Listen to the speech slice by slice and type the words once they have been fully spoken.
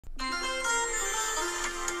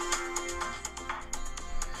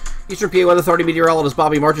Eastern PA Weather Authority meteorologist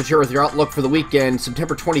Bobby Martich here with your outlook for the weekend,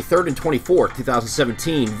 September 23rd and 24th,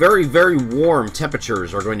 2017. Very, very warm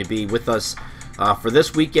temperatures are going to be with us for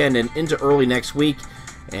this weekend and into early next week.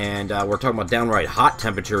 And we're talking about downright hot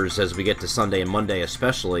temperatures as we get to Sunday and Monday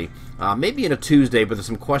especially. Maybe into Tuesday, but there's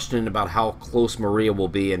some question about how close Maria will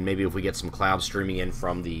be and maybe if we get some clouds streaming in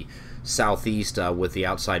from the southeast with the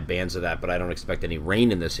outside bands of that. But I don't expect any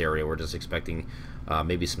rain in this area. We're just expecting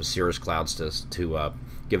maybe some cirrus clouds to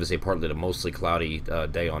give us a partly to mostly cloudy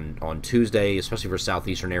day on Tuesday, especially for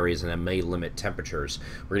southeastern areas, and that may limit temperatures.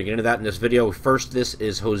 We're going to get into that in this video. First, this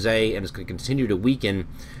is Jose, and it's going to continue to weaken,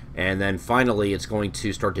 and then finally it's going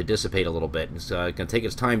to start to dissipate a little bit. It's going to take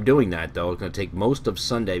its time doing that, though. It's going to take most of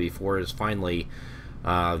Sunday before it finally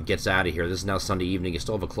gets out of here. This is now Sunday evening. You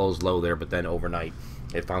still have a closed low there, but then overnight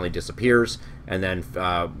it finally disappears, and then in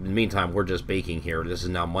the meantime we're just baking here. This is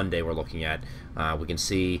now Monday we're looking at. We can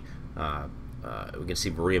see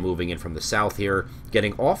Maria moving in from the south here,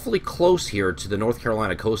 getting awfully close here to the North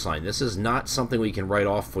Carolina coastline. This is not something we can write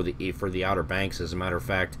off for the Outer Banks. As a matter of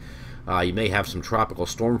fact, you may have some tropical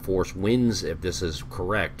storm force winds if this is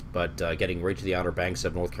correct, but getting right to the Outer Banks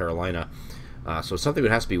of North Carolina. So it's something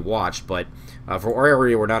that has to be watched, but for our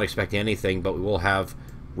area we're not expecting anything, but we will have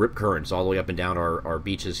rip currents all the way up and down our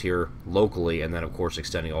beaches here locally, and then of course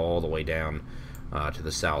extending all the way down to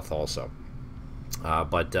the south also.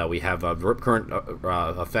 But we have rip current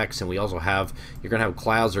effects, and we also have, you're going to have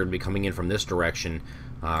clouds that are going to be coming in from this direction,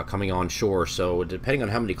 coming on shore. So depending on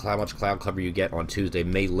how much cloud cover you get on Tuesday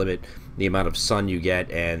may limit the amount of sun you get,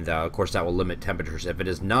 and of course that will limit temperatures. If it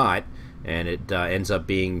is not, and it ends up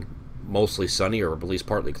being mostly sunny or at least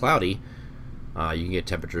partly cloudy, you can get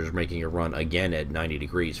temperatures making a run again at 90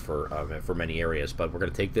 degrees for many areas. But we're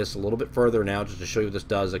going to take this a little bit further now just to show you what this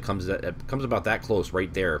does. It comes about that close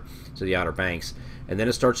right there to the Outer Banks, and then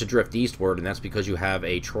it starts to drift eastward, and that's because you have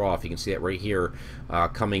a trough. You can see that right here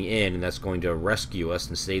coming in, and that's going to rescue us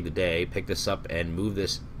and save the day, pick this up and move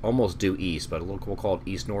this almost due east, but we'll call it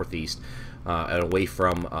east-northeast, and away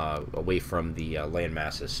from the land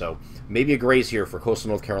masses. So maybe a graze here for coastal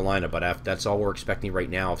North Carolina, but that's all we're expecting right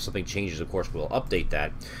now. If something changes, of course, we'll update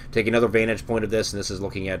that. Take another vantage point of this, and this is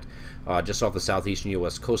looking at just off the southeastern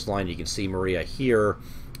U.S. coastline. You can see Maria here,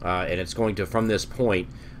 and it's going to, from this point,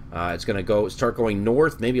 it's going to start going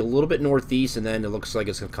north, maybe a little bit northeast, and then it looks like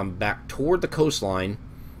it's going to come back toward the coastline,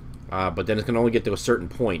 but then it's going to only get to a certain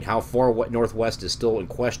point. How far northwest is still in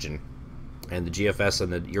question, and the GFS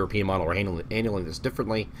and the European model are handling this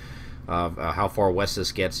differently. How far west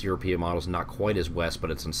this gets, European model's not quite as west,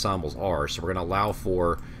 but its ensembles are. So we're going to allow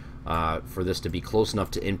for this to be close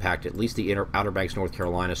enough to impact at least the Outer Banks, North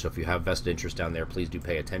Carolina. So if you have vested interest down there, please do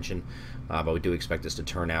pay attention. But we do expect this to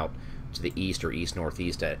turn out to the east or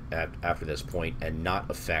east-northeast after this point and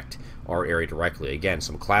not affect our area directly. Again,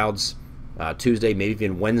 some clouds Tuesday, maybe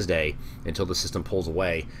even Wednesday, until the system pulls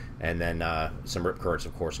away, and then some rip currents,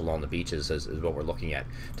 of course, along the beaches is what we're looking at.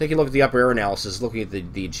 Taking a look at the upper air analysis, looking at the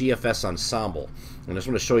GFS ensemble, and I just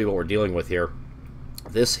want to show you what we're dealing with here.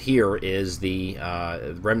 This here is the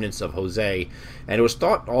remnants of Jose, and it was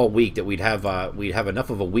thought all week that we'd have enough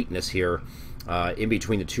of a weakness here in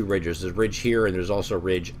between the two ridges. There's a ridge here, and there's also a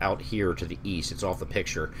ridge out here to the east. It's off the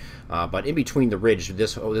picture, but in between the ridge,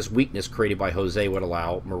 this weakness created by Jose would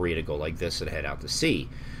allow Maria to go like this and head out to sea.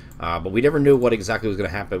 But we never knew what exactly was going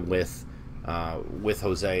to happen with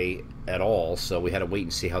Jose at all, so we had to wait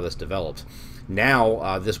and see how this developed.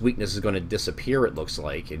 Now this weakness is going to disappear, it looks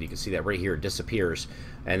like, and you can see that right here, it disappears,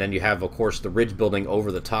 and then you have, of course, the ridge building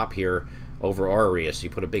over the top here over our area. So you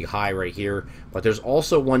put a big high right here, but there's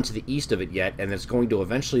also one to the east of it yet, and it's going to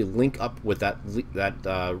eventually link up with that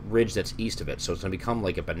ridge that's east of it. So it's going to become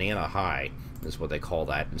like a banana high, is what they call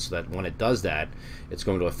that. And so that when it does that, it's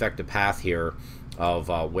going to affect the path here of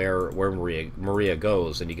where Maria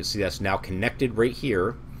goes, and you can see that's now connected right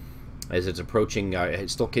here as it's approaching.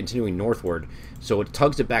 It's still continuing northward, so it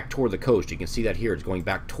tugs it back toward the coast. You can see that here, it's going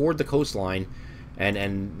back toward the coastline,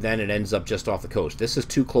 and then it ends up just off the coast. This is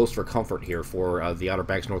too close for comfort here for the Outer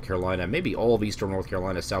Banks, North Carolina, maybe all of eastern North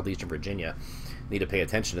Carolina, southeastern Virginia. Need to pay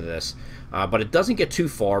attention to this, but it doesn't get too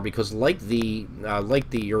far because, like the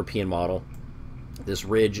European model, this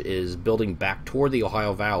ridge is building back toward the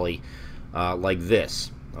Ohio Valley like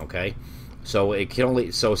this. Okay, so it can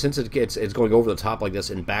only, since it's going over the top like this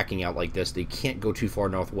and backing out like this, they can't go too far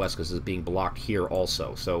northwest because it's being blocked here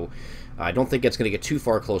also. So I don't think it's going to get too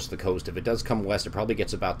far close to the coast. If it does come west, it probably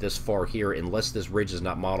gets about this far here, unless this ridge is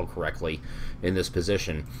not modeled correctly in this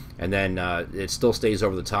position. And then it still stays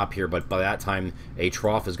over the top here, but by that time, a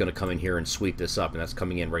trough is going to come in here and sweep this up, and that's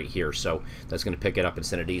coming in right here. So that's going to pick it up and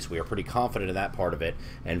send it east. We are pretty confident in that part of it,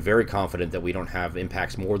 and very confident that we don't have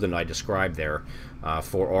impacts more than I described there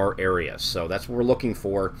for our area. So that's what we're looking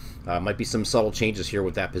for. Might be some subtle changes here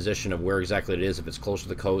with that position of where exactly it is. If it's close to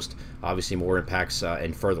the coast, obviously more impacts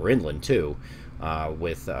and further inland too,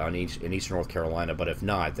 in eastern North Carolina. But if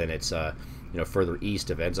not, then it's further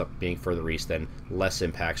east. If it ends up being further east, then less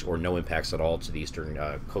impacts or no impacts at all to the eastern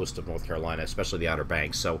coast of North Carolina, especially the Outer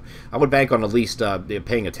Banks. So I would bank on at least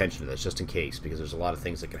paying attention to this, just in case, because there's a lot of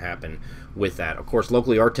things that can happen with that. Of course,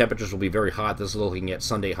 locally our temperatures will be very hot. This is looking at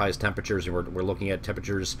Sunday highest temperatures, and we're looking at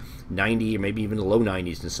temperatures 90 or maybe even the low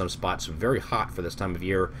 90s in some spots. So very hot for this time of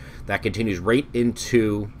year. That continues right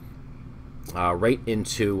into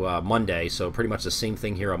Monday. So pretty much the same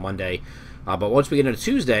thing here on Monday. But once we get into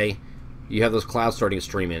Tuesday, you have those clouds starting to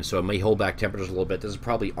stream in, so it may hold back temperatures a little bit. This is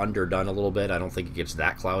probably underdone a little bit. I don't think it gets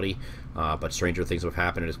that cloudy, but stranger things have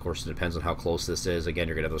happened, and of course it depends on how close this is. Again,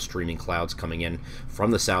 you're going to have those streaming clouds coming in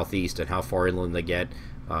from the southeast, and how far inland they get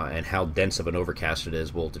and how dense of an overcast it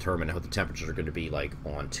is will determine how the temperatures are going to be like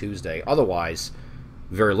on Tuesday. Otherwise,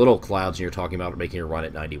 very little clouds, and you're talking about making a run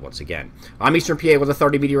at 90 once again. I'm Eastern PA with a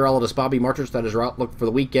 30 meteorologist, Bobby Marchers. That is your outlook for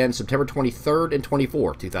the weekend, September 23rd and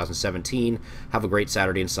 24th, 2017. Have a great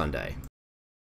Saturday and Sunday.